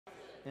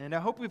And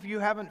I hope if you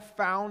haven't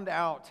found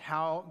out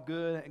how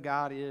good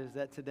God is,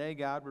 that today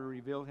God will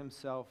reveal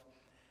himself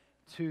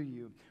to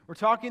you. We're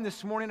talking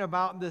this morning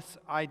about this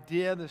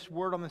idea, this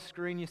word on the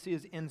screen you see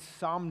is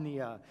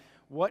insomnia.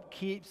 What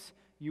keeps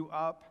you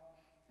up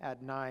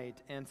at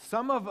night? And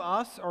some of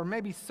us, or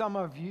maybe some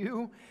of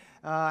you,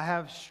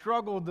 have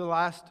struggled the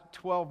last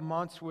 12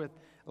 months with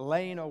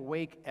laying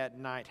awake at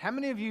night. How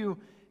many of you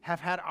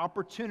have had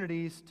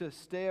opportunities to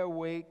stay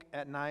awake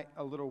at night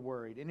a little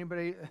worried?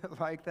 Anybody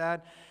like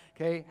that?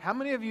 Okay, how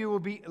many of you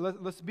will be,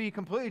 let's be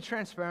completely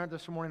transparent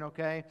this morning,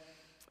 okay?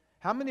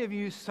 How many of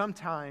you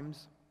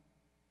sometimes,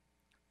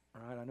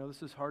 all right, I know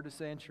this is hard to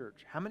say in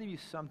church, how many of you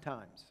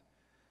sometimes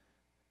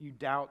you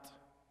doubt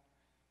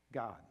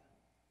God?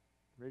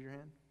 Raise your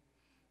hand.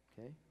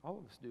 Okay, all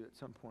of us do at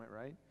some point,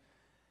 right?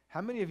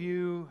 How many of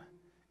you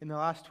in the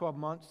last 12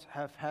 months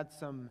have had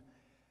some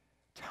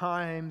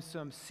times,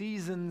 some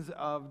seasons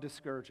of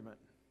discouragement?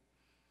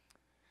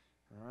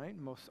 All right,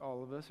 most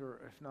all of us, or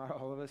if not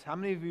all of us. How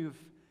many of you have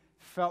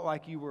felt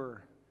like you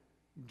were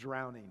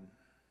drowning?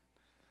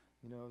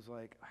 You know, it was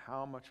like,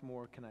 how much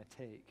more can I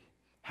take?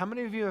 How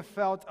many of you have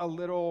felt a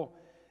little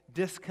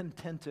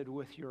discontented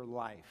with your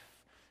life?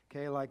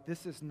 Okay, like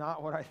this is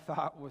not what I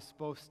thought was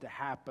supposed to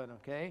happen,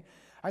 okay?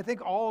 I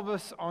think all of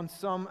us on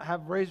some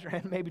have raised your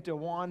hand maybe to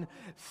one.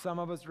 Some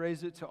of us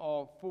raised it to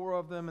all four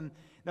of them. And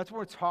that's what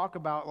we're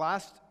talking about.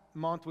 Last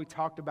month we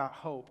talked about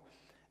hope,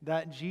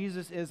 that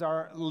Jesus is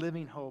our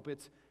living hope.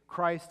 It's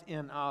Christ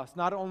in us.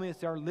 Not only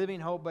is our living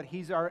hope, but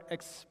he's our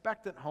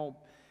expectant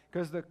hope,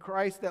 because the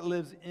Christ that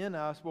lives in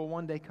us will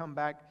one day come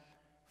back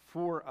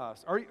for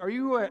us. Are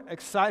you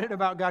excited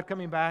about God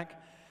coming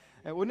back?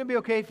 Wouldn't it be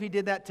okay if he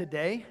did that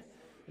today?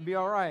 It'd be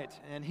all right.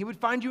 And he would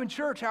find you in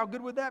church. How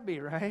good would that be,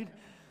 right?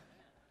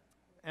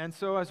 And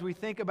so as we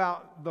think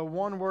about the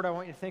one word I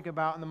want you to think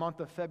about in the month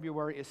of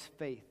February is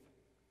faith.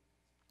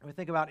 We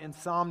think about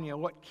insomnia,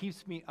 what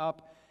keeps me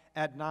up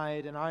at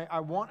night. And I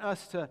want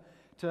us to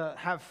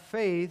have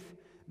faith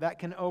that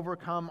can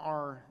overcome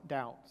our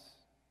doubts.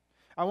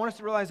 I want us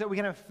to realize that we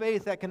can have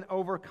faith that can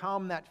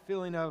overcome that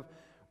feeling of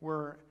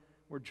we're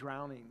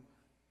drowning,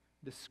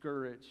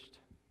 discouraged,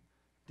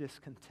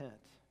 discontent.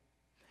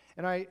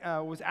 And I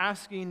was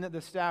asking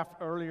the staff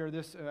earlier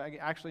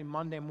actually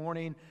Monday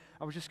morning,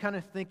 I was just kind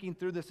of thinking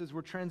through this as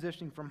we're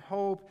transitioning from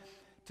hope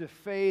to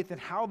faith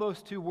and how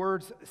those two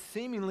words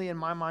seemingly in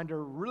my mind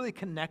are really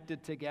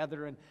connected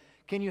together. And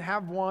can you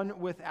have one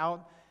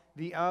without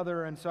the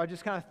other? And so I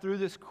just kind of threw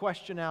this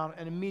question out,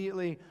 and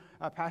immediately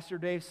Pastor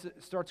Dave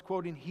starts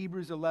quoting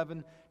Hebrews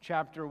 11,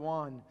 chapter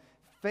 1.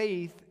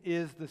 Faith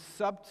is the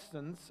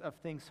substance of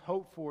things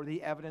hoped for,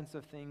 the evidence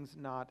of things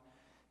not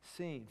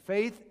seen.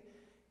 Faith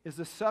is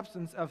the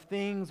substance of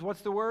things,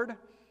 what's the word?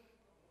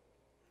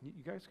 You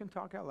guys can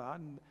talk out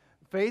loud.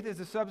 Faith is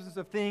the substance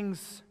of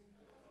things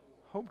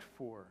hoped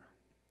for,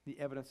 the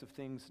evidence of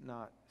things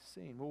not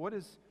seen. Well, what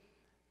does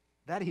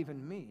that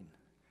even mean?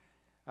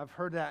 I've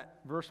heard that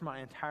verse my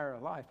entire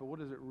life, but what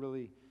does it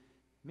really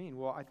mean?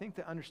 Well, I think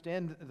to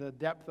understand the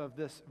depth of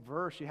this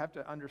verse, you have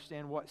to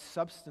understand what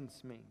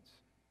substance means.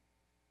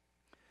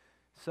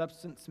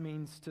 Substance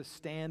means to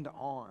stand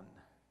on,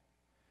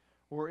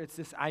 or it's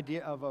this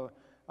idea of a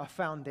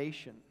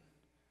foundation.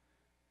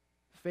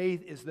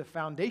 Faith is the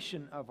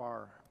foundation of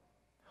our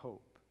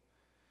hope.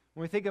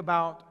 When we think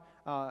about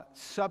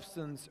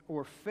substance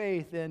or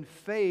faith, then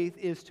faith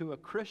is to a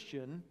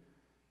Christian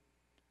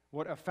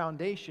what a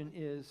foundation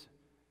is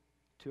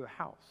to a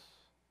house.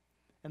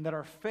 And that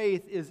our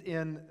faith is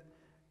in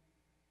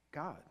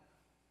God.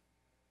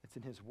 It's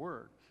in his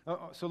word.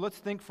 So let's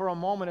think for a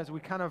moment as we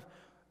kind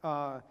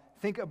of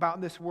think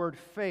about this word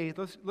faith.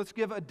 Let's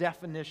give a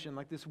definition,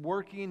 like this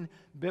working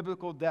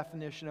biblical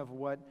definition of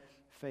what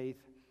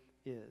faith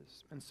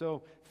is. And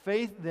so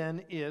faith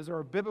then is, or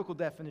a biblical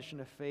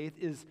definition of faith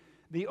is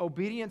the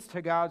obedience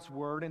to God's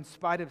word in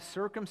spite of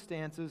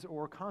circumstances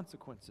or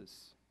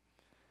consequences.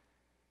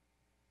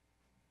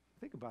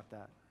 Think about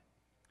that.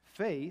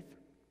 Faith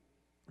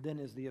then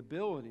is the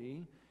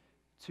ability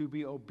to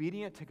be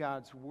obedient to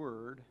God's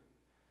word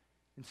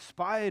in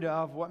spite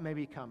of what may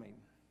be coming.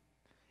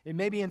 It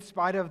may be in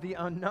spite of the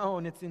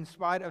unknown. It's in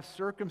spite of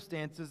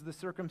circumstances. The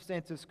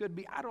circumstances could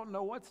be, I don't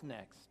know what's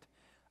next.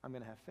 I'm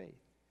going to have faith.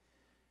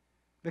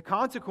 The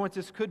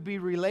consequences could be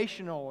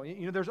relational.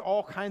 You know, there's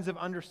all kinds of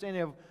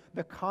understanding of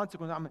the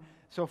consequences.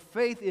 So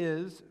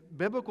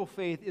biblical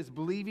faith is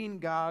believing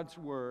God's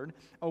word,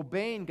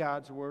 obeying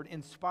God's word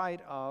in spite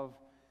of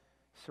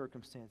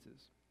circumstances.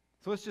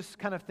 So let's just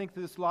kind of think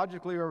through this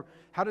logically, or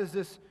how does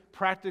this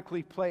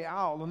practically play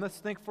out? And let's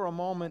think for a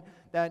moment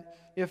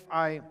that if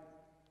I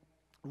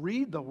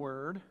read the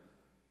word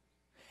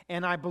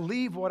and I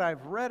believe what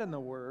I've read in the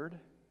word,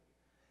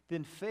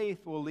 then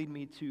faith will lead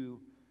me to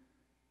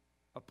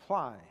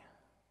apply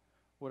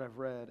what I've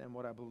read and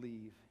what I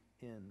believe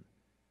in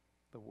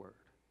the word.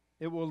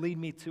 It will lead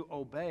me to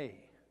obey.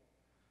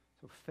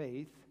 So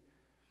faith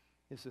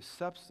is the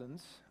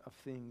substance of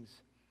things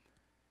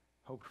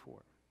hoped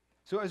for.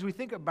 So as we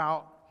think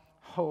about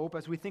hope,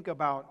 as we think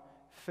about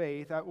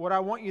faith, what I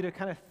want you to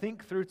kind of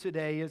think through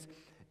today is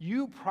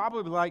you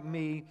probably, like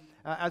me,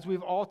 as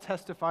we've all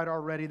testified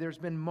already, there's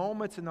been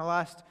moments in the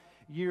last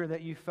year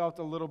that you felt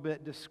a little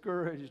bit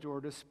discouraged or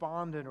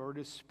despondent or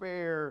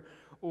despair,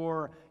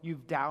 or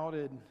you've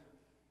doubted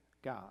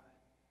God.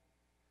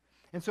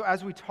 And so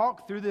as we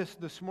talk through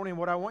this morning,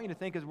 what I want you to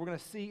think is we're going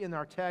to see in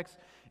our text,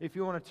 if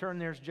you want to turn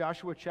there's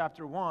Joshua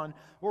chapter 1,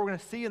 what we're going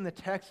to see in the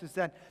text is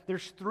that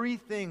there's three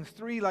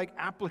like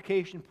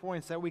application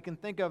points that we can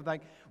think of,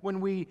 like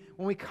when we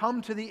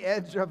come to the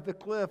edge of the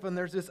cliff and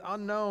there's this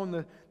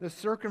unknown, the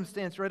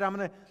circumstance, right? I'm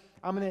going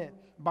to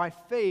by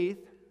faith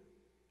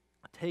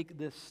take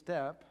this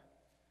step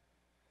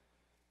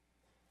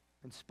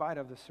in spite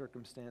of the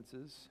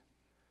circumstances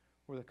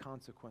or the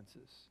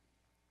consequences.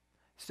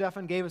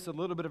 Stefan gave us a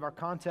little bit of our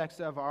context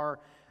of our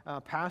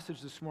passage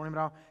this morning,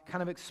 but I'll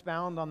kind of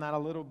expound on that a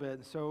little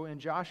bit. So in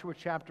Joshua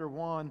chapter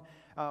 1,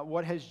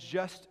 what has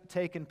just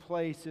taken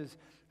place is,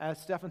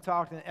 as Stefan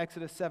talked in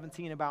Exodus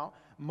 17 about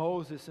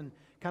Moses and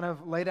kind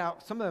of laid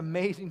out some of the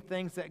amazing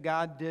things that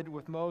God did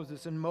with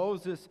Moses. And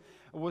Moses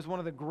was one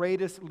of the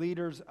greatest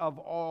leaders of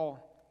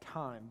all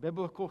time.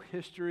 Biblical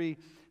history,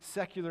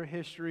 secular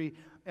history,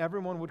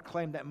 everyone would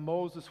claim that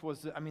Moses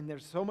was,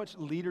 there's so much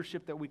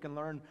leadership that we can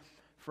learn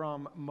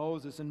from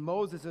Moses. And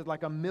Moses is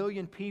like 1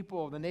 million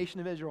people, the nation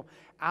of Israel,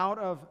 out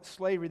of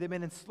slavery. They've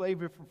been in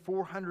slavery for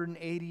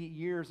 480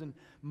 years. And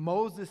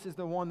Moses is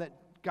the one that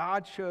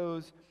God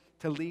chose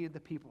to lead the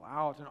people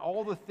out. And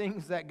all the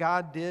things that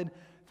God did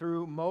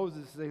through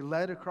Moses, they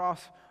led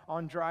across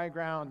on dry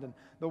ground, and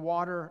the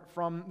water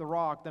from the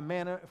rock, the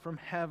manna from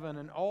heaven,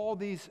 and all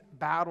these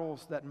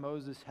battles that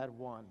Moses had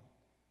won.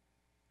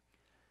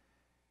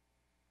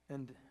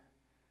 And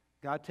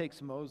God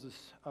takes Moses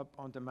up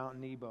onto Mount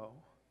Nebo,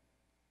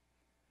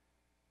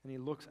 and he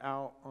looks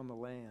out on the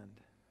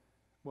land.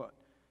 What?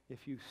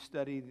 If you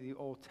study the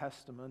Old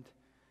Testament,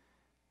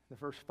 the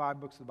first 5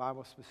 books of the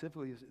Bible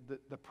specifically is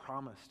the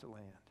promised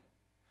land.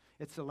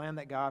 It's the land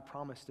that God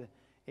promised to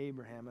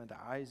Abraham and to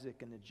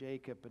Isaac and to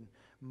Jacob. And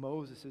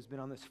Moses has been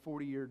on this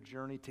 40-year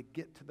journey to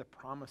get to the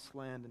promised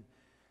land, and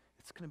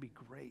it's going to be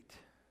great.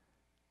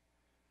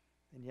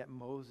 And yet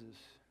Moses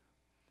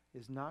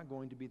is not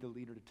going to be the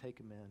leader to take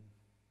him in.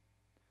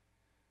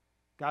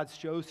 God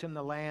shows him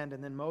the land,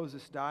 and then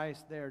Moses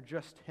dies there,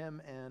 just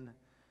him and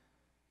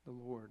the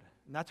Lord.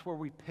 And that's where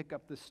we pick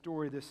up this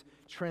story, this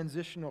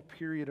transitional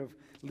period of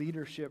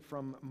leadership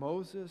from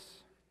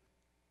Moses.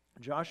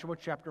 Joshua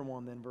chapter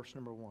 1, then verse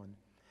number 1.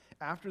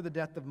 After the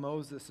death of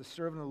Moses, the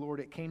servant of the Lord,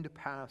 it came to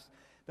pass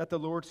that the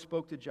Lord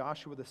spoke to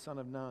Joshua the son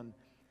of Nun,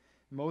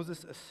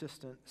 Moses'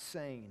 assistant,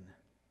 saying,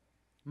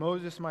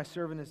 Moses, my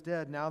servant, is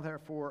dead. Now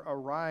therefore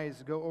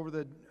arise, go over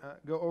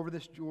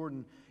this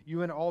Jordan,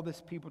 you and all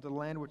this people, to the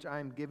land which I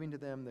am giving to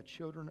them, the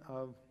children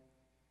of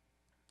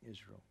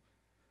Israel.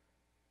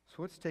 So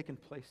what's taken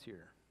place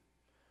here?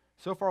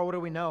 So far, what do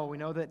we know? We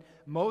know that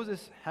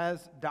Moses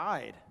has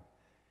died.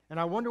 And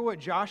I wonder what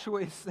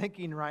Joshua is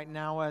thinking right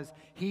now as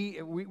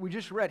we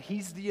just read,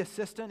 he's the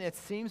assistant. It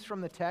seems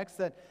from the text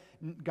that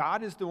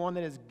God is the one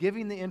that is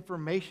giving the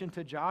information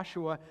to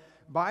Joshua.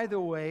 By the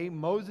way,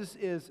 Moses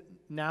is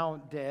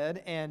now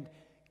dead, and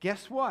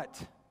guess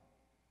what?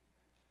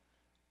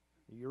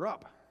 You're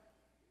up.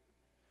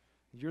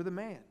 You're the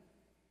man.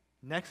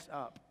 Next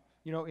up.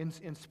 You know,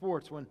 in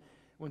sports,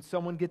 when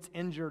someone gets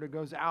injured or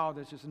goes out,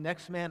 it's just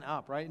next man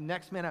up, right?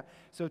 Next man up.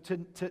 So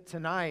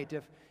tonight,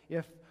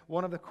 if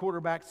one of the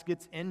quarterbacks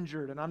gets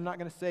injured, and I'm not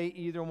going to say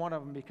either one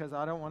of them because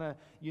I don't want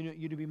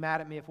you to be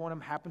mad at me if one of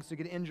them happens to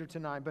get injured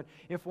tonight, but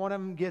if one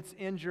of them gets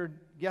injured,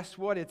 guess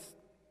what? It's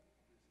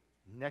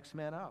next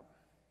man up.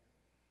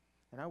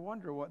 And I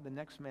wonder what the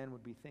next man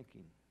would be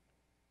thinking.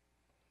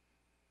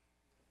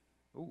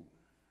 Ooh,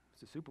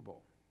 it's the Super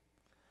Bowl.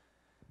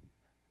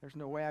 There's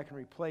no way I can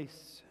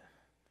replace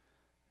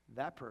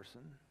that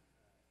person.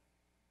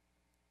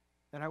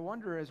 And I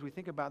wonder, as we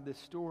think about this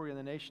story in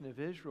the nation of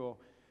Israel,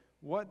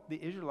 what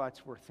the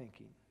Israelites were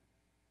thinking.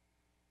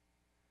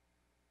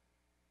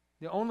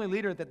 The only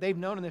leader that they've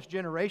known in this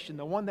generation,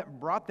 the one that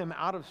brought them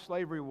out of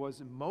slavery,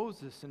 was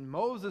Moses, and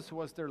Moses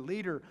was their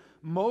leader.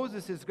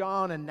 Moses is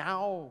gone, and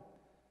now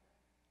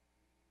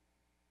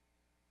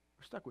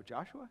we're stuck with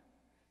Joshua,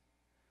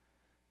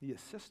 the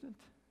assistant.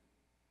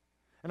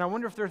 And I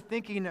wonder if they're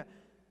thinking,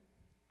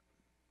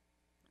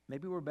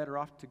 maybe we're better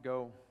off to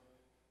go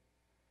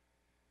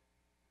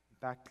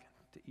back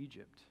to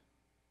Egypt.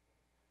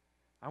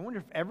 I wonder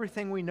if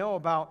everything we know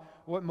about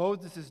what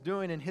Moses is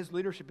doing and his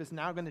leadership is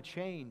now going to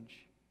change.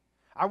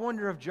 I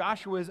wonder if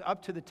Joshua is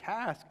up to the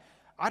task.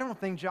 I don't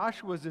think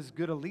Joshua is as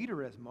good a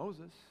leader as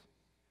Moses.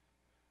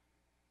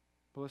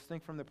 But let's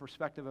think from the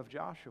perspective of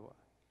Joshua.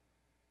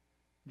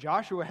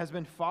 Joshua has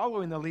been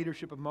following the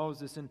leadership of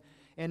Moses,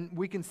 and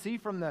we can see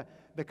from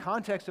the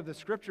context of the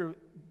scripture,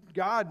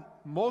 God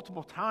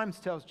multiple times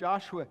tells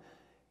Joshua,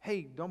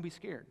 hey, don't be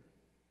scared.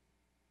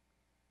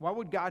 Why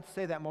would God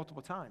say that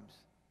multiple times?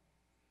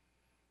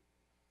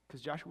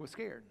 Because Joshua was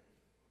scared.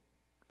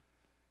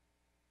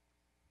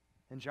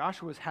 And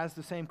Joshua has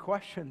the same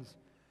questions.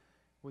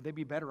 Would they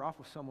be better off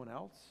with someone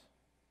else?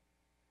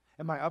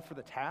 Am I up for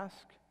the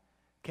task?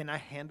 Can I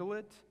handle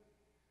it?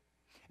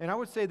 And I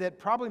would say that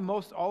probably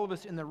most all of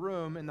us in the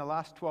room in the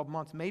last 12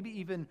 months, maybe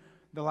even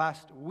the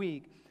last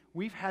week,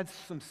 we've had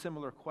some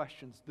similar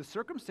questions. The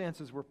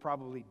circumstances were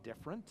probably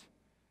different.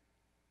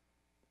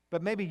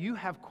 But maybe you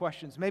have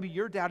questions. Maybe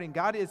you're doubting,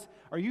 God,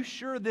 are you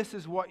sure this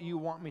is what you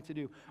want me to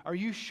do? Are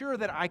you sure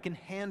that I can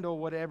handle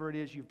whatever it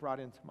is you've brought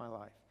into my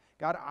life?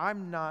 God,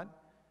 I'm not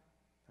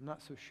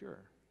so sure.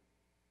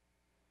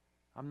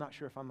 I'm not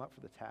sure if I'm up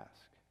for the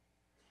task.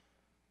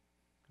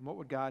 And what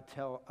would God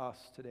tell us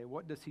today?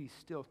 What does he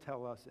still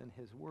tell us in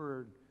his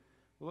word?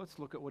 Well, let's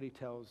look at what he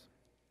tells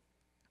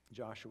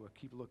Joshua.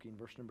 Keep looking,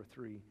 verse number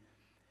 3.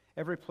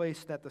 Every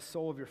place that the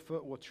sole of your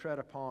foot will tread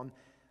upon,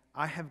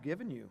 I have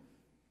given you.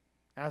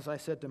 As I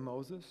said to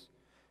Moses,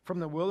 from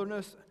the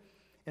wilderness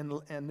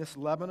and this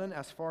Lebanon,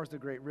 as far as the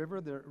great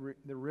river,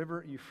 the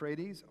river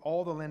Euphrates,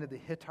 all the land of the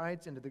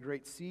Hittites, into the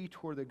great sea,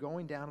 toward the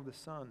going down of the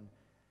sun,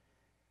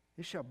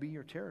 it shall be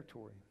your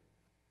territory.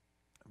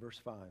 Verse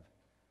 5.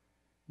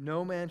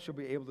 No man shall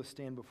be able to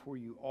stand before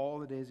you all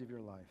the days of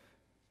your life.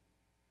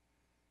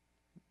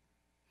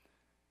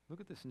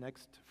 Look at this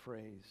next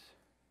phrase.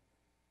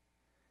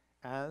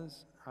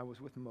 As I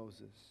was with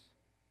Moses,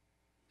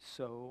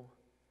 so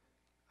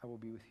I will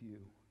be with you.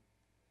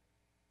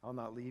 I'll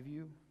not leave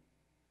you,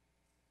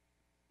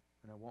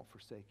 and I won't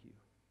forsake you.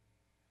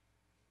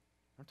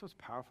 Aren't those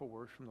powerful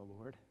words from the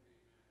Lord?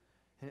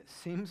 And it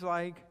seems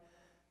like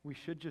we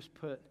should just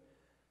put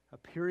a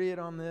period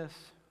on this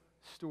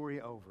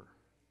story over.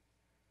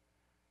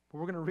 What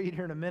we're going to read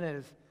here in a minute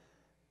is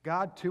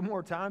God 2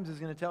 more times is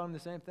going to tell him the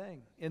same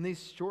thing in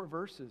these short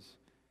verses.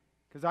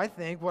 Because I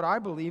think, what I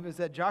believe is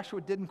that Joshua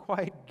didn't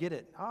quite get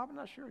it. Oh, I'm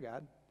not sure,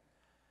 God.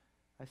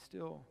 I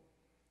still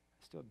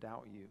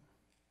doubt you.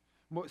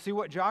 Well, see,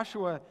 what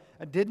Joshua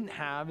didn't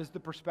have is the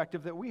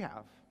perspective that we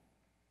have.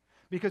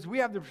 Because we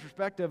have the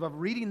perspective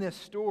of reading this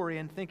story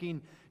and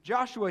thinking,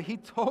 Joshua, he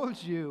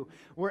told you,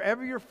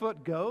 wherever your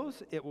foot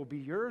goes, it will be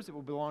yours, it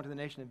will belong to the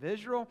nation of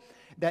Israel,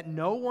 that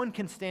no one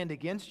can stand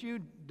against you.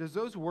 Does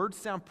those words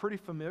sound pretty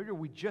familiar?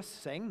 We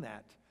just sang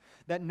that.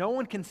 That no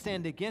one can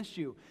stand against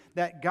you,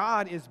 that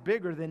God is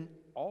bigger than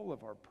all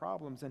of our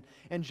problems.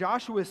 And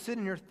Joshua is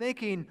sitting here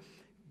thinking,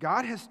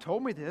 God has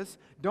told me this.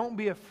 Don't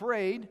be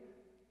afraid.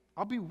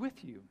 I'll be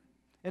with you.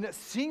 And it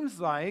seems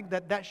like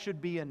that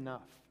should be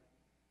enough.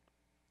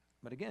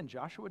 But again,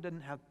 Joshua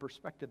doesn't have the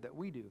perspective that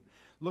we do.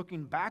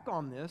 Looking back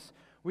on this,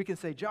 we can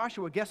say,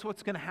 Joshua, guess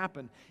what's going to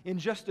happen? In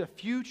just a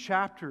few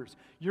chapters,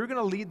 you're going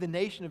to lead the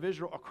nation of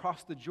Israel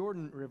across the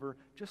Jordan River,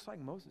 just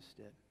like Moses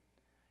did.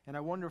 And I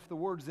wonder if the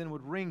words then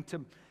would ring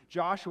to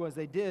Joshua as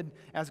they did,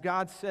 as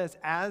God says,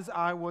 as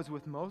I was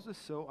with Moses,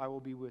 so I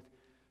will be with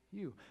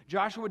you.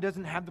 Joshua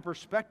doesn't have the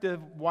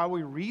perspective while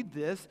we read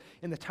this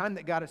in the time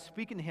that God is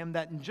speaking to him,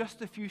 that in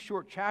just a few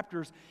short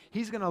chapters,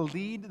 he's going to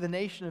lead the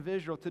nation of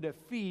Israel to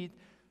defeat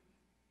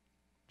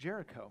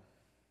Jericho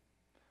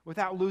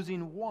without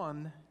losing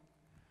one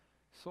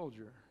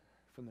soldier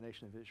from the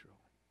nation of Israel.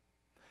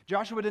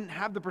 Joshua didn't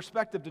have the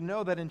perspective to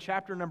know that in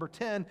chapter number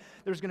 10,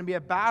 there's going to be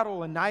a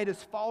battle and night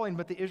is falling,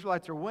 but the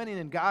Israelites are winning,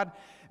 and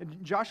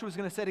Joshua's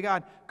going to say to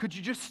God, could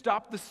you just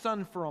stop the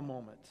sun for a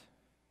moment?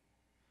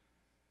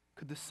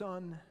 Could the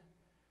sun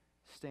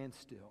stand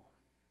still?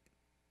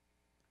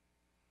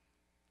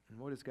 And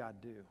what does God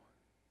do?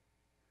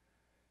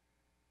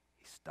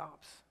 He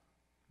stops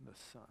the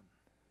sun.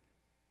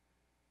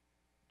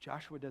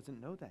 Joshua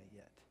doesn't know that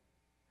yet.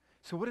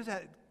 So what does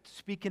that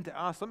speak into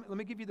us? Let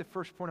me give you the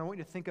first point I want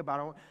you to think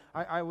about.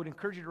 I would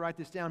encourage you to write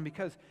this down,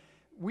 because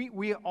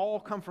we all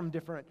come from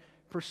different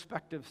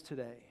perspectives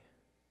today.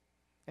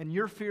 And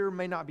your fear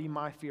may not be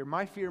my fear.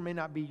 My fear may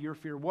not be your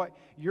fear. What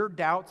your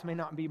doubts may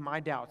not be my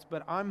doubts.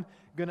 But I'm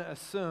going to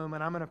assume,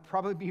 and I'm going to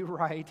probably be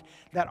right,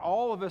 that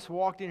all of us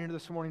walked in here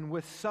this morning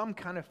with some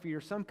kind of fear,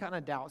 some kind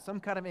of doubt,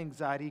 some kind of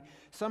anxiety,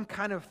 some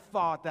kind of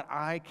thought that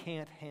I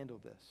can't handle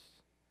this.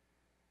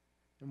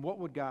 And what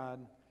would God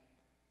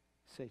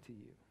say to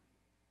you?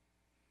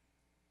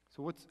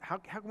 So how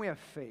can we have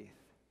faith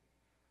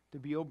to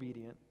be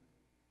obedient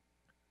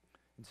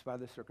in spite of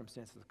the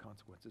circumstances and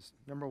consequences?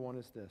 Number one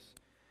is this.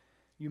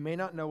 You may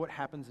not know what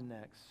happens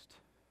next,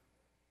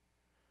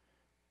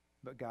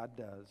 but God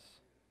does.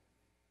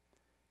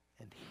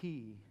 And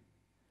He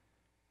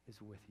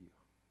is with you.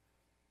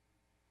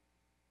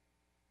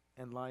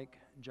 And like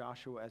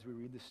Joshua, as we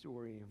read the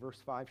story, verse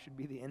 5 should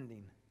be the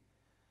ending.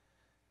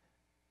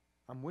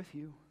 I'm with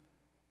you.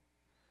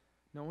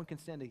 No one can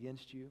stand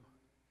against you.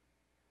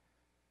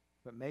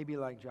 But maybe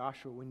like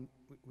Joshua, we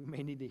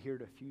may need to hear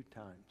it a few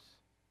times.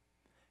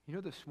 You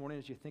know, this morning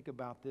as you think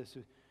about this,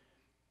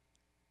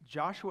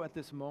 Joshua at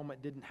this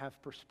moment didn't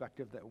have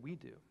perspective that we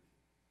do.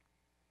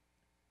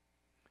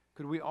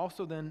 Could we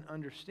also then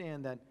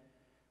understand that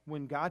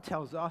when God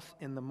tells us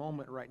in the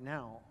moment right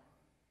now,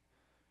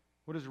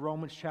 what does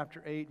Romans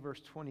chapter 8,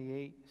 verse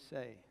 28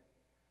 say?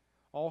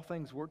 All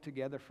things work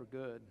together for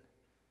good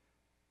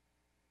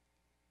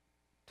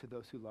to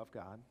those who love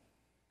God,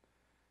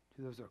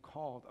 to those who are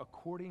called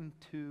according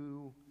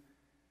to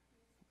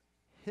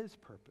His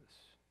purpose.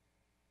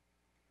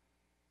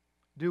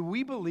 Do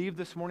we believe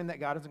this morning that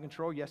God is in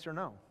control? Yes or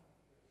no?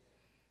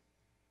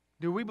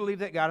 Do we believe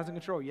that God is in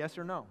control? Yes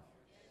or no?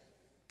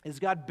 Is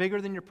God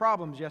bigger than your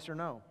problems? Yes or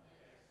no?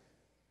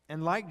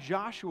 And like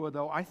Joshua,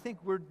 though, I think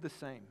we're the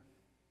same.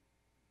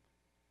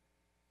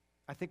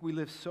 I think we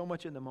live so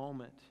much in the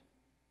moment.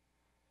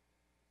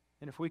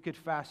 And if we could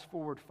fast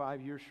forward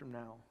 5 years from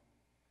now,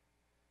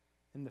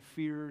 and the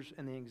fears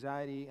and the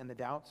anxiety and the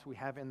doubts we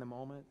have in the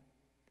moment,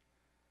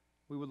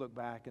 we would look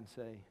back and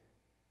say,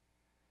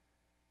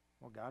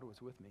 well, God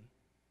was with me.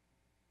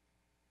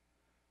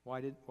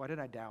 Why did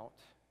I doubt?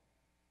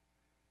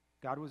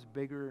 God was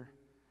bigger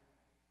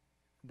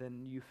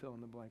than you fill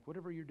in the blank,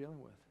 whatever you're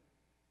dealing with.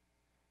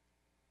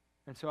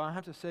 And so I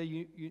have to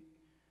say,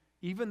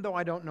 even though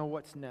I don't know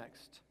what's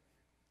next,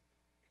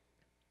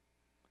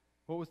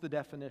 what was the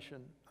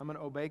definition? I'm going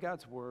to obey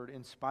God's word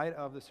in spite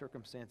of the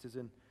circumstances,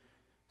 and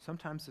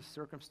sometimes the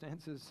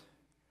circumstances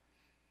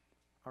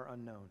are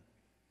unknown.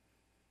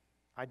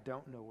 I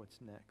don't know what's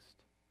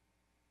next.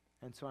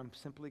 And so I'm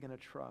simply going to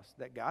trust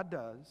that God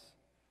does,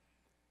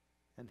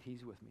 and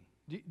He's with me.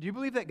 Do you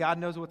believe that God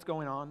knows what's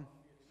going on?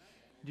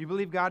 Do you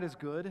believe God is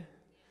good?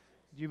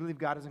 Do you believe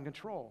God is in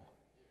control?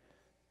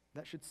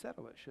 That should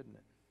settle it, shouldn't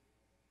it?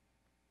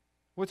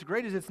 What's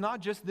great is it's not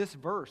just this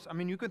verse. I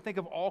mean, you could think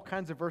of all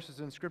kinds of verses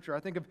in Scripture. I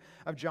think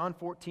of John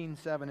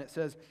 14:7. It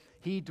says,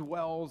 He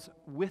dwells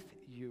with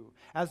you.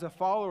 As a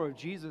follower of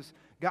Jesus,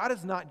 God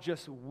is not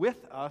just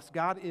with us.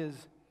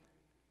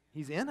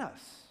 He's in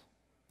us.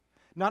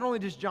 Not only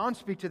does John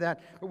speak to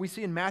that, but we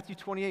see in Matthew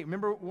 28.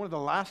 Remember one of the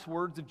last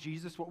words of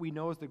Jesus, what we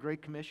know as the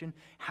Great Commission?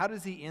 How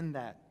does He end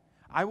that?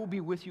 I will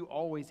be with you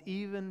always,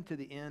 even to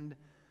the end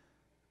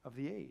of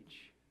the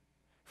age.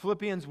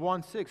 Philippians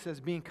 1:6 says,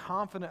 being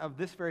confident of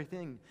this very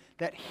thing,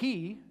 that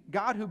He,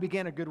 God who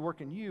began a good work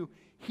in you,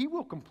 He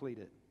will complete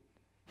it.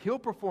 He'll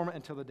perform it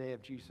until the day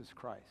of Jesus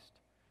Christ.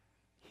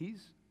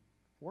 He's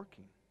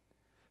working.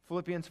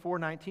 Philippians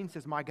 4:19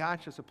 says, my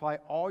God shall supply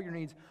all your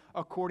needs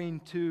according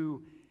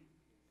to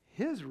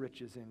His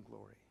riches in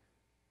glory.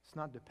 It's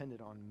not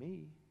dependent on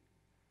me.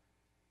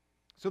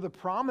 So the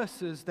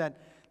promises that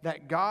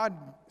God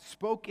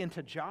spoke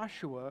into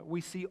Joshua,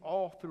 we see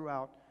all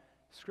throughout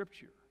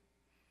Scripture.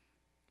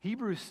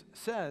 Hebrews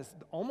says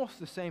almost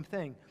the same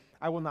thing.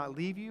 I will not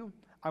leave you.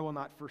 I will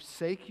not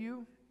forsake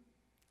you.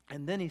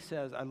 And then he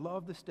says, I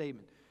love the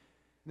statement.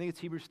 I think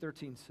it's Hebrews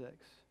 13:6.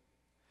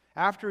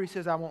 After he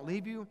says, I won't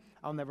leave you,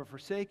 I'll never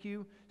forsake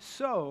you,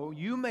 so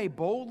you may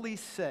boldly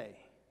say,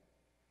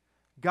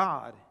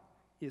 God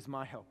is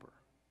my helper.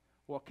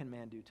 What can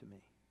man do to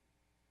me?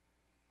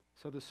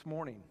 So this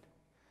morning,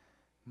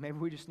 maybe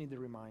we just need the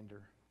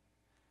reminder.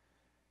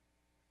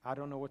 I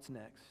don't know what's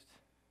next,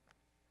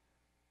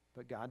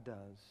 but God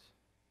does,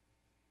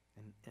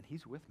 and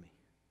He's with me.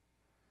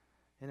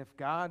 And if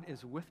God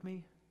is with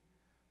me,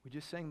 we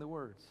just sang the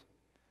words,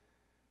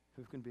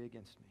 who can be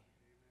against me?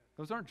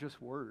 Those aren't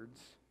just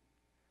words.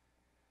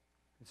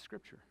 It's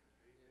Scripture.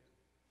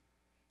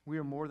 We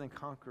are more than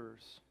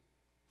conquerors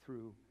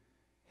through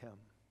Him.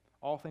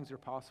 All things are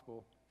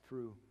possible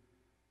through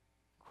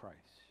Christ.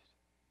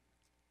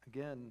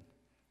 Again,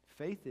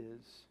 faith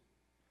is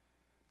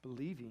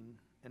believing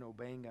and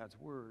obeying God's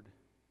word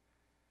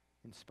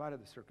in spite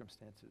of the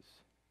circumstances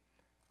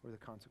or the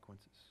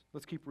consequences.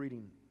 Let's keep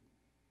reading.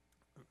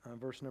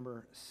 Verse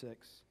number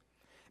 6.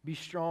 Be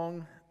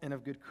strong and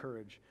of good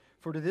courage,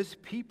 for to this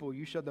people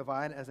you shall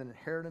divide as an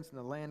inheritance in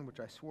the land which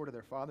I swore to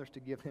their fathers to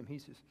give them.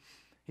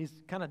 He's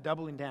kind of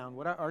doubling down.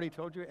 What I already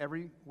told you,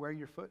 everywhere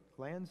your foot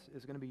lands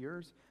is going to be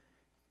yours.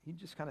 He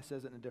just kind of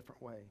says it in a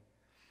different way.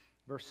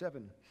 Verse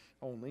 7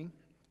 only.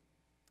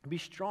 Be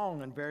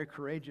strong and very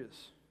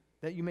courageous,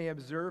 that you may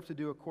observe to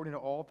do according to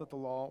all that the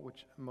law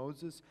which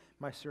Moses,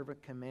 my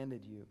servant,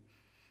 commanded you.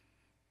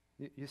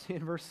 You see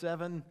in verse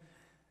 7,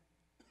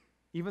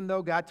 even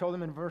though God told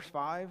him in verse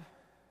 5,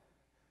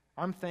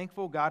 I'm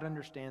thankful God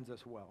understands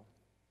us well.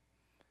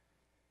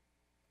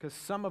 Because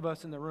some of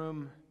us in the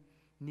room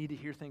need to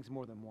hear things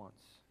more than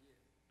once.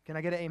 Can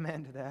I get an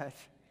amen to that?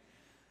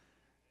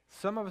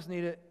 Some of us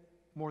need it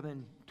more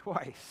than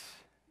twice.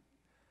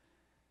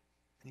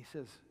 And he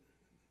says,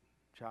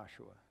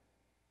 Joshua,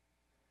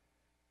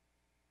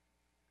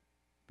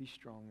 be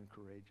strong and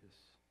courageous.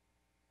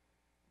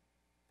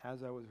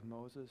 As I was with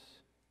Moses,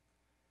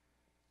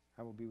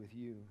 I will be with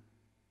you.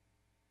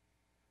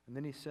 And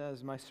then he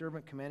says, my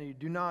servant commanded you,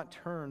 do not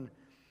turn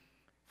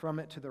from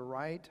it to the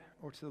right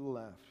or to the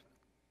left,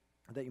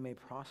 that you may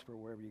prosper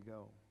wherever you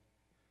go.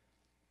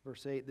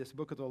 Verse 8, this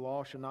book of the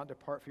law shall not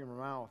depart from your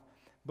mouth,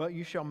 but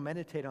you shall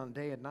meditate on it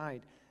day and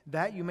night,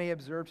 that you may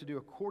observe to do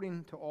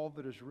according to all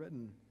that is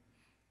written.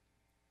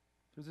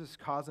 There's this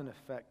cause and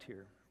effect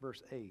here.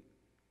 Verse 8.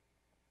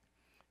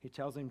 He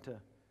tells him to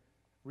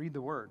read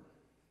the word.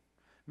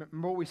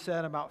 Remember what we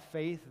said about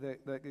faith,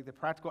 the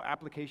practical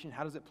application,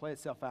 how does it play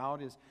itself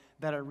out, is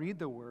that I read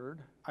the word,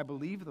 I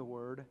believe the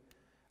word,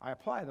 I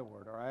apply the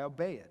word, or I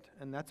obey it.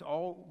 And that's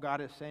all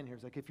God is saying here.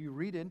 It's like if you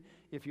read it,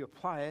 if you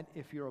apply it,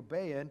 if you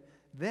obey it,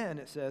 then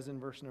it says in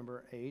verse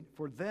number 8,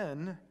 for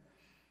then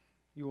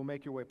you will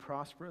make your way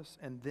prosperous,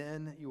 and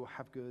then you will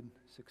have good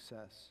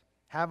success.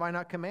 Have I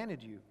not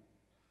commanded you?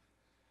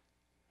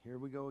 Here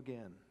we go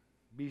again.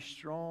 Be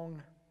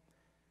strong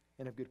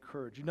and of good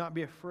courage. Do not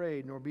be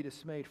afraid, nor be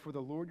dismayed, for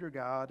the Lord your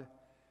God,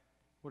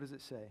 what does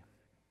it say?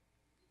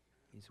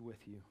 He's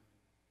with you.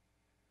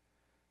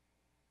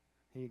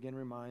 He again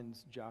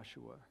reminds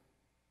Joshua,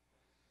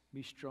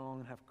 be strong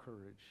and have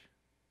courage.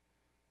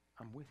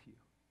 I'm with you.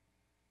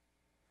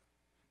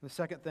 The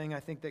second thing I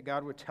think that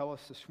God would tell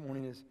us this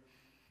morning is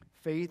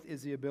faith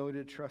is the ability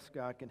to trust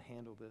God can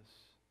handle this.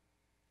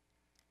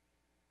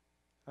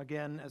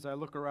 Again, as I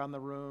look around the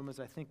room, as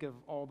I think of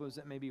all those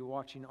that may be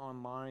watching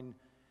online,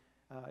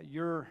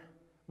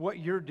 what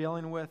you're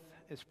dealing with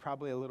is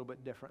probably a little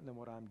bit different than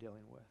what I'm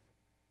dealing with.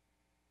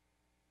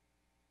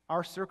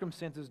 Our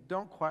circumstances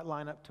don't quite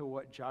line up to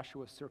what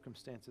Joshua's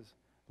circumstances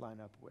line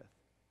up with.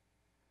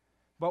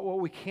 But what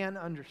we can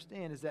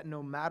understand is that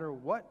no matter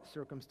what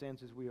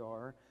circumstances we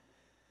are,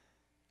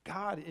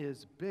 God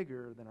is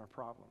bigger than our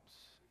problems.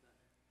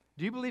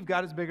 Do you believe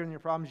God is bigger than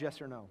your problems,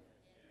 yes or no?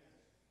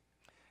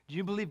 Do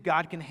you believe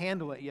God can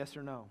handle it, yes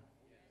or no?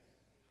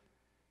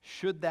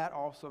 Should that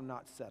also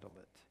not settle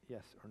it,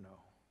 yes or no?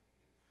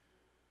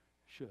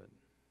 Should.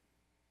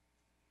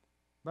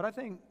 But I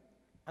think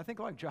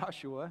like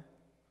Joshua,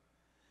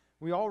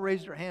 we all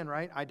raised our hand,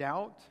 right? I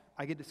doubt,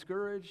 I get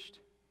discouraged,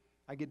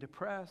 I get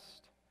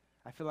depressed,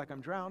 I feel like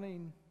I'm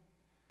drowning,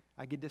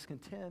 I get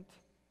discontent.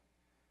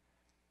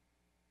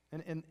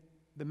 And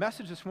the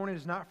message this morning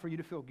is not for you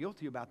to feel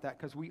guilty about that,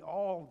 because we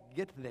all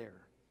get there.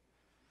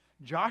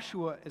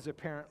 Joshua is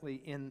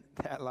apparently in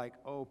that like,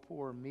 oh,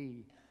 poor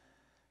me.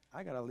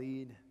 I got to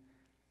lead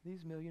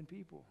these million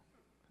people.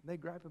 They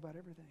gripe about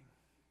everything.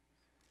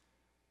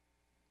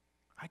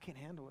 I can't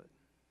handle it.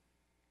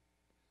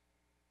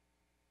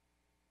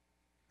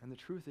 And the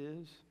truth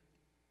is,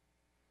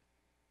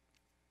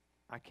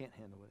 I can't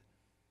handle it.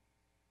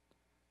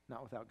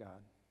 Not without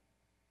God.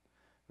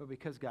 But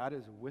because God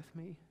is with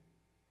me,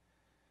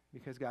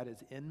 because God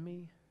is in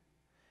me,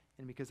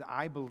 and because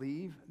I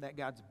believe that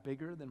God's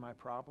bigger than my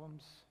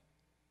problems,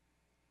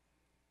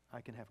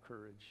 I can have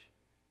courage.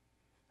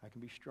 I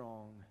can be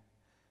strong.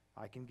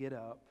 I can get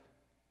up.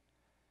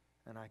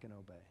 And I can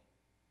obey.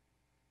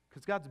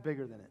 Because God's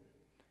bigger than it.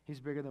 He's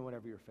bigger than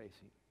whatever you're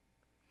facing.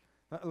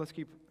 Let's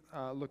keep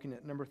looking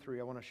at number 3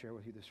 I want to share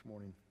with you this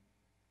morning.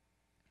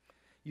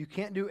 You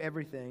can't do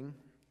everything,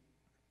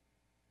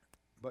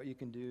 but you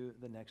can do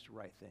the next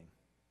right thing.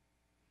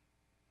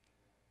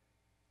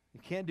 You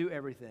can't do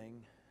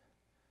everything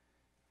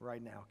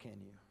right now,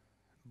 can you?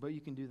 But you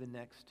can do the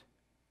next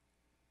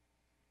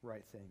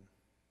right thing.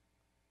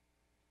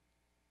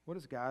 What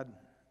is God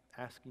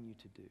asking you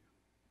to do?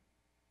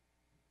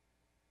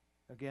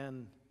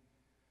 Again,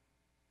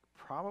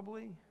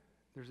 probably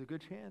there's a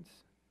good chance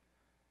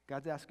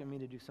God's asking me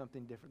to do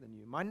something different than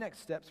you. My next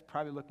step's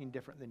probably looking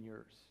different than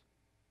yours.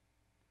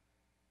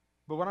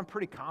 But what I'm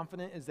pretty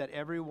confident is that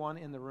everyone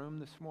in the room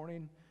this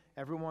morning,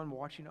 everyone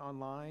watching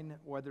online,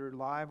 whether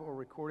live or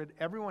recorded,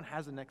 everyone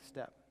has a next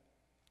step.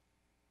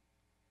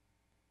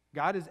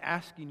 God is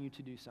asking you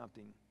to do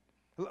something.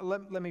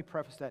 Let me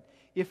preface that.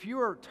 If you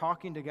are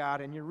talking to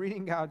God and you're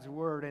reading God's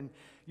word and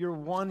you're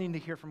wanting to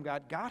hear from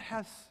God, God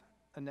has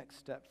a next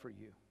step for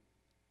you.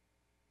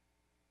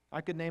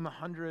 I could name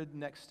 100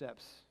 next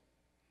steps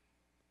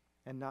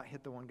and not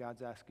hit the one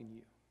God's asking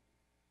you.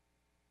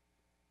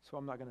 So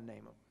I'm not going to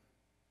name them.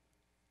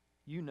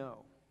 You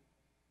know.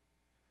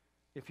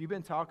 If you've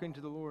been talking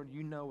to the Lord,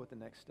 you know what the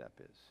next step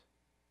is.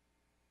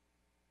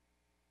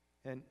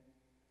 And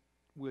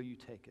will you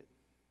take it?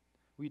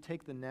 Will you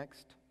take the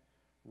next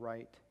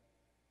right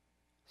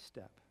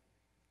step?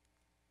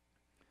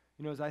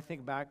 You know, as I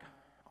think back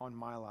on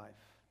my life,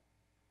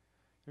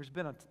 there's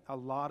been a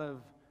lot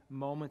of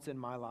moments in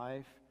my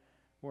life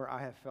where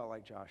I have felt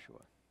like Joshua.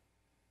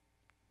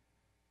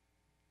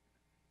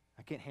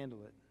 I can't handle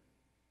it.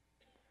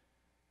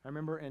 I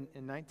remember in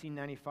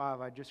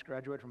 1995, I just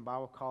graduated from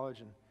Bible college,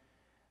 and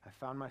I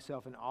found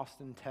myself in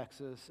Austin,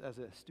 Texas as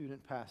a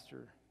student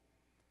pastor.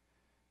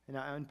 And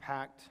I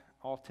unpacked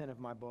all 10 of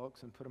my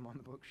books and put them on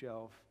the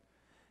bookshelf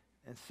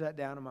and sat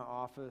down in my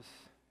office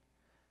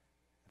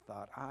and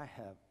thought, I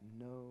have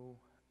no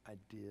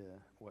idea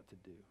what to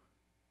do.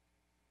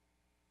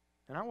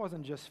 And I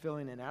wasn't just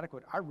feeling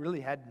inadequate. I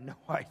really had no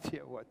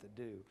idea what to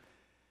do.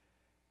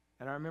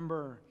 And I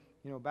remember,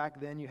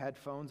 back then you had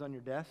phones on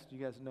your desk.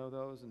 You guys know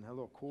those, and had a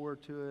little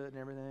cord to it and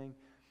everything.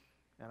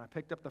 And I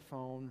picked up the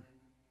phone,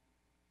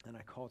 and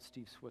I called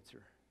Steve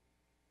Switzer.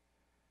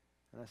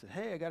 And I said,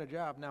 hey, I got a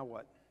job. Now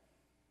what?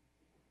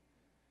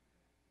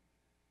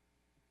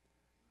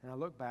 And I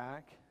look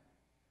back,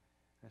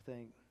 and I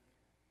think,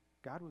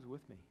 God was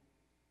with me.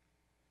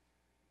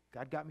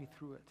 God got me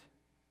through it.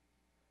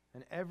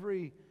 And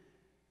every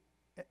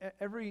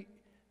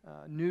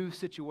new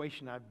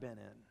situation I've been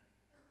in,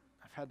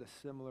 I've had the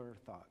similar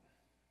thought.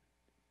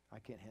 I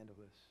can't handle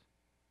this.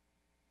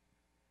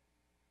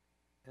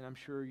 And I'm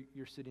sure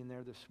you're sitting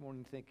there this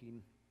morning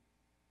thinking,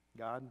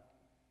 God,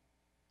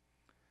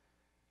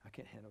 I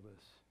can't handle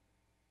this.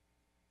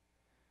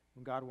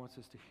 What God wants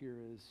us to hear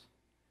is,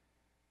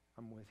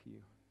 I'm with you.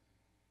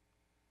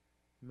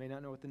 You may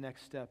not know what the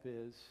next step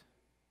is,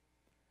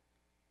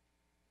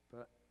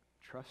 but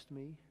Trust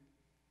me.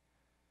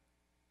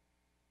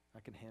 I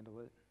can handle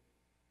it.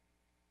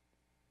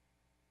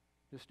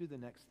 Just do the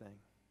next thing.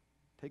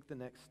 Take the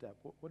next step.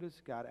 What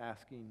is God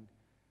asking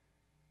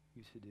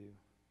you to do?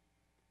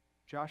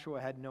 Joshua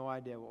had no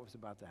idea what was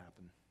about to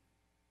happen.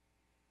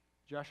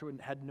 Joshua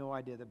had no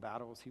idea the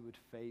battles he would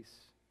face,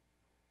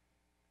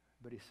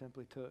 but he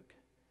simply took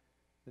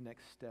the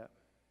next step.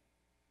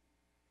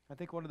 I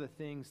think one of the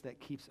things that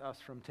keeps us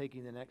from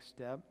taking the next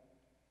step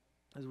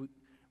is we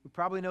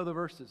probably know the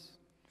verses.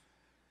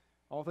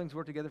 All things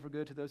work together for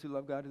good to those who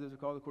love God, to those who are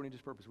called according to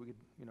his purpose. We could,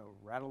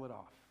 rattle it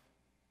off.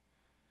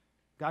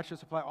 God shall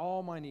supply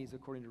all my needs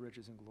according to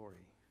riches and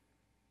glory.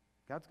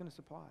 God's going to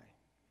supply.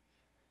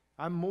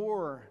 I'm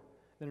more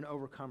than an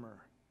overcomer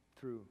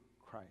through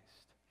Christ.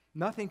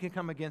 Nothing can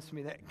come against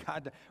me that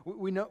God.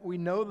 We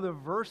know the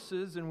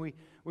verses, and we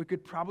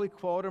could probably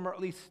quote them or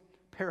at least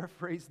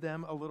paraphrase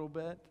them a little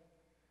bit.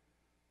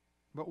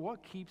 But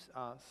what keeps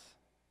us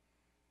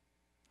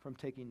from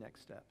taking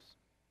next steps?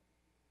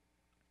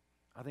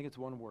 I think it's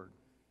one word: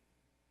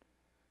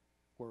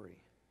 worry.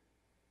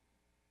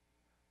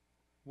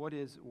 What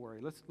is worry?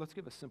 Let's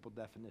give a simple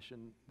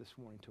definition this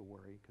morning to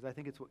worry, because I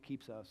think it's what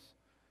keeps us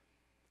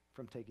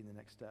from taking the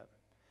next step.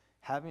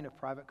 Having a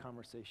private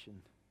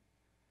conversation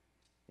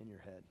in your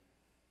head.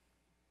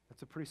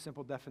 That's a pretty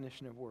simple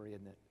definition of worry,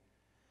 isn't it?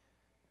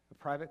 A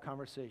private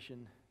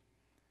conversation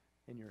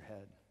in your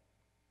head.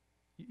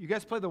 You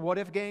guys play the what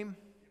if game?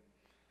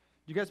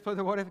 You guys play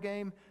the what if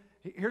game?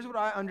 Here's what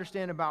I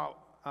understand about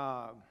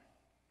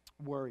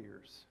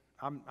worriers.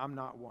 I'm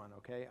not one,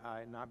 okay?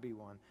 I not be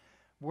one.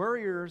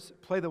 Worriers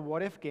play the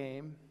what if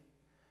game,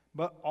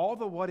 but all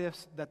the what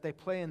ifs that they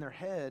play in their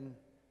head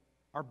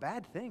are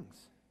bad things.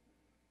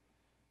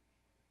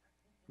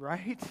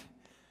 Right?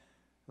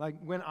 Like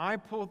when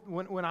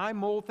I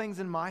mold things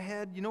in my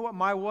head, you know what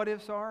my what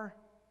ifs are?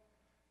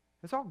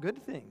 It's all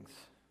good things.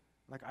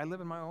 Like I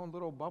live in my own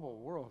little bubble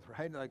world,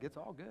 right? Like it's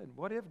all good.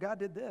 What if God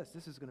did this?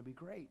 This is going to be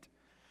great.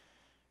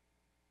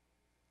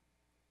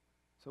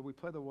 So we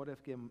play the what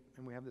if game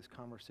and we have this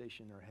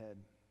conversation in our head.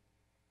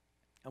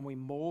 And we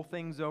mull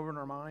things over in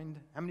our mind.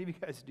 How many of you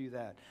guys do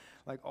that?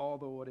 Like all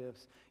the what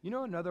ifs. You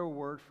know another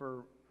word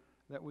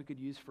that we could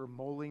use for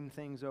mulling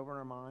things over in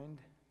our mind?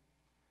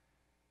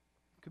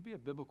 It could be a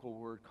biblical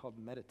word called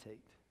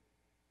meditate.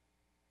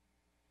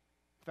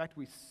 In fact,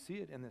 we see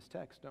it in this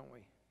text, don't we?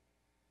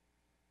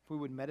 If we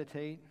would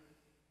meditate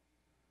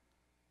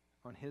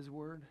on his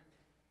word,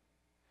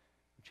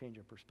 it would change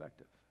our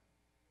perspective.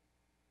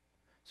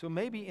 So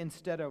maybe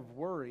instead of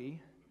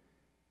worry,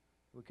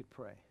 we could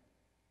pray.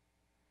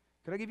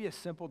 Could I give you a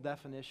simple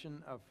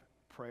definition of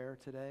prayer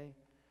today?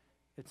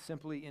 It's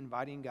simply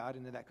inviting God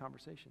into that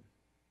conversation.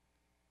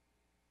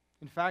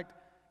 In fact,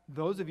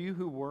 those of you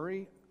who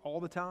worry all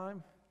the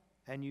time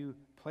and you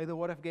play the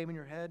what-if game in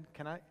your head,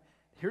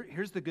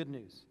 here's the good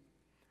news.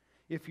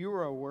 If you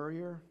are a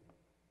worrier,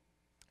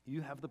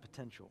 you have the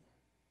potential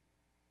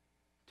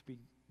to be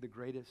the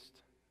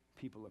greatest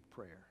people of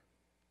prayer.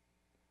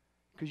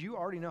 Because you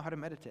already know how to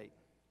meditate.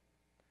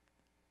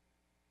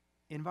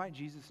 Invite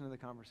Jesus into the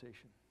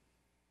conversation.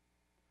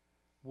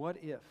 What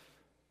if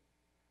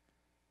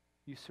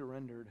you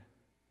surrendered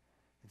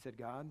and said,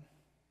 God,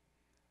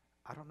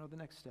 I don't know the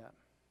next step,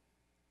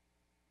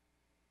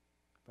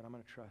 but I'm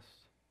going to trust.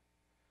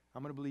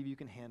 I'm going to believe you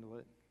can handle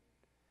it,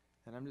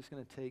 and I'm just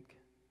going to take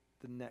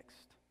the next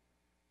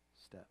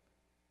step.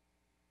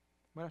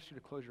 I'm going to ask you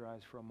to close your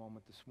eyes for a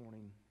moment this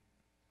morning.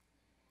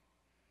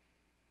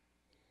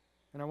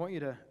 And I want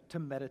you to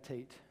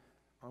meditate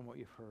on what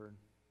you've heard.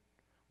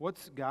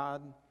 What's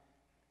God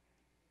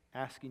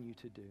asking you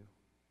to do?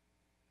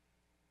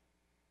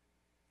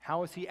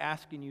 How is he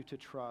asking you to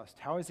trust?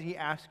 How is he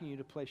asking you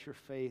to place your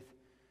faith?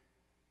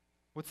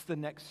 What's the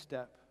next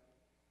step?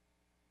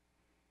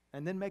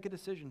 And then make a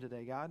decision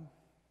today, God.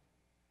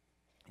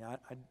 Yeah,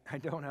 I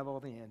don't have all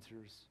the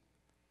answers.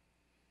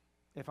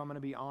 If I'm going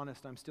to be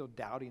honest, I'm still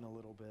doubting a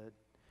little bit.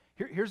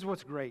 Here's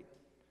what's great.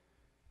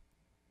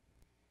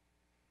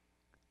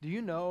 Do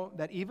you know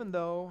that even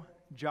though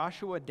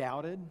Joshua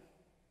doubted,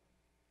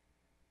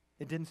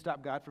 it didn't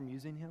stop God from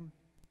using him?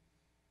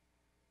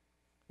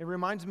 It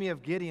reminds me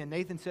of Gideon.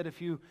 Nathan said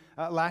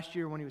last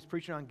year when he was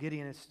preaching on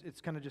Gideon, it's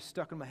kind of just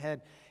stuck in my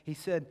head. He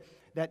said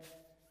that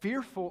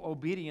fearful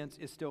obedience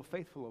is still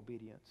faithful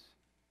obedience.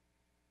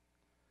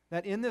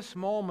 That in this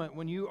moment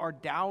when you are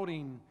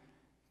doubting,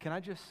 can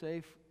I just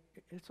say,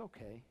 it's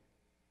okay.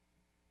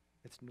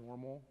 It's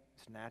normal.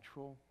 It's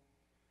natural.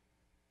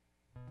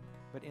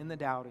 But in the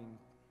doubting,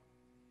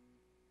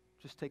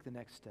 just take the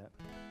next step.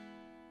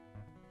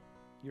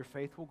 Your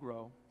faith will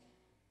grow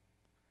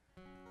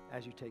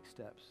as you take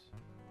steps.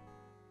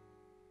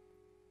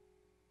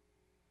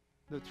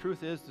 The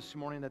truth is this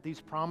morning that these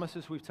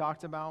promises we've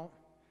talked about,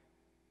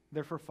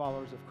 they're for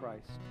followers of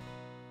Christ.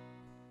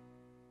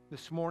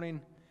 This morning,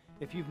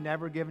 if you've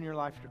never given your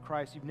life to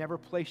Christ, you've never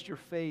placed your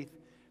faith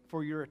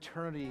for your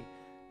eternity,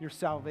 your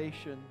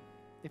salvation,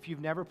 if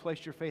you've never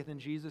placed your faith in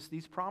Jesus,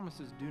 these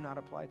promises do not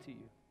apply to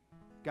you.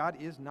 God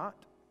is not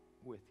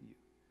with you.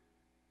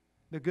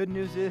 The good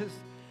news is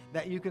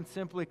that you can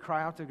simply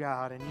cry out to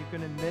God and you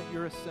can admit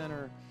you're a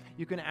sinner.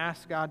 You can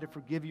ask God to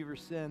forgive you your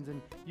sins,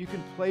 and you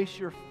can place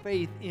your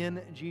faith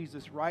in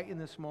Jesus right in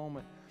this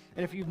moment.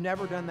 And if you've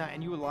never done that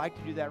and you would like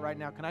to do that right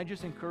now, can I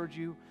just encourage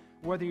you,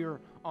 whether you're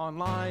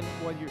online,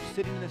 whether you're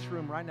sitting in this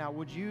room right now,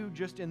 would you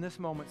just in this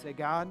moment say,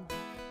 God,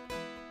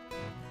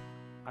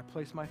 I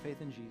place my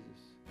faith in Jesus.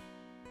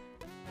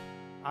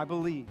 I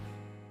believe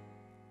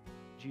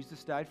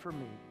Jesus died for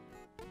me.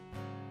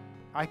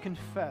 I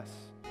confess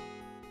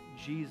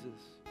Jesus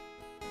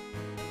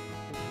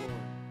is Lord.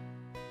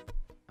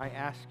 I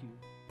ask you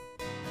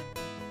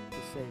to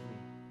save me.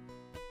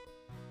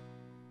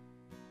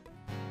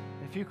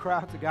 If you cry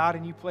out to God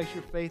and you place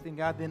your faith in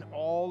God, then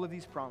all of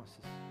these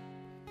promises,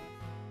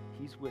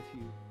 He's with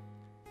you.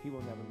 He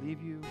will never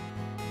leave you.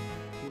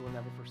 He will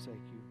never forsake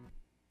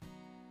you.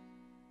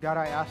 God,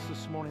 I ask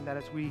this morning that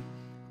as we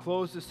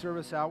close the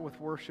service out with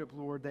worship,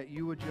 Lord, that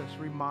you would just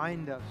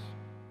remind us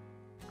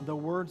the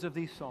words of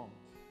these songs,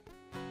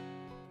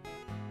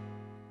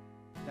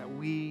 that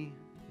we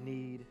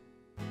need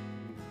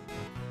you.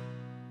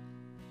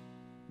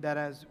 That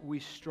as we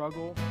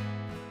struggle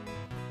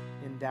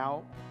in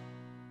doubt,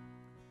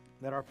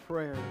 that our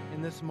prayer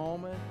in this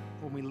moment,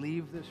 when we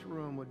leave this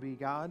room, would be,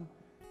 God,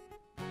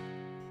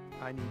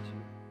 I need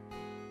you.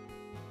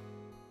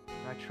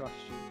 And I trust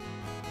you.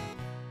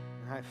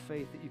 And I have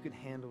faith that you can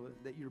handle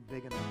it, that you're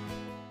big enough.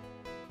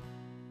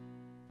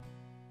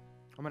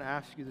 I'm going to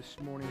ask you this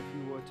morning, if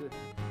you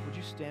would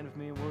you stand with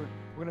me? And we're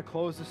going to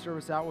close the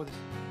service out with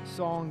a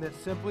song that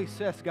simply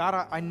says,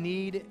 God, I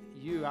need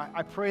you.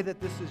 I pray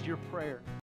that this is your prayer.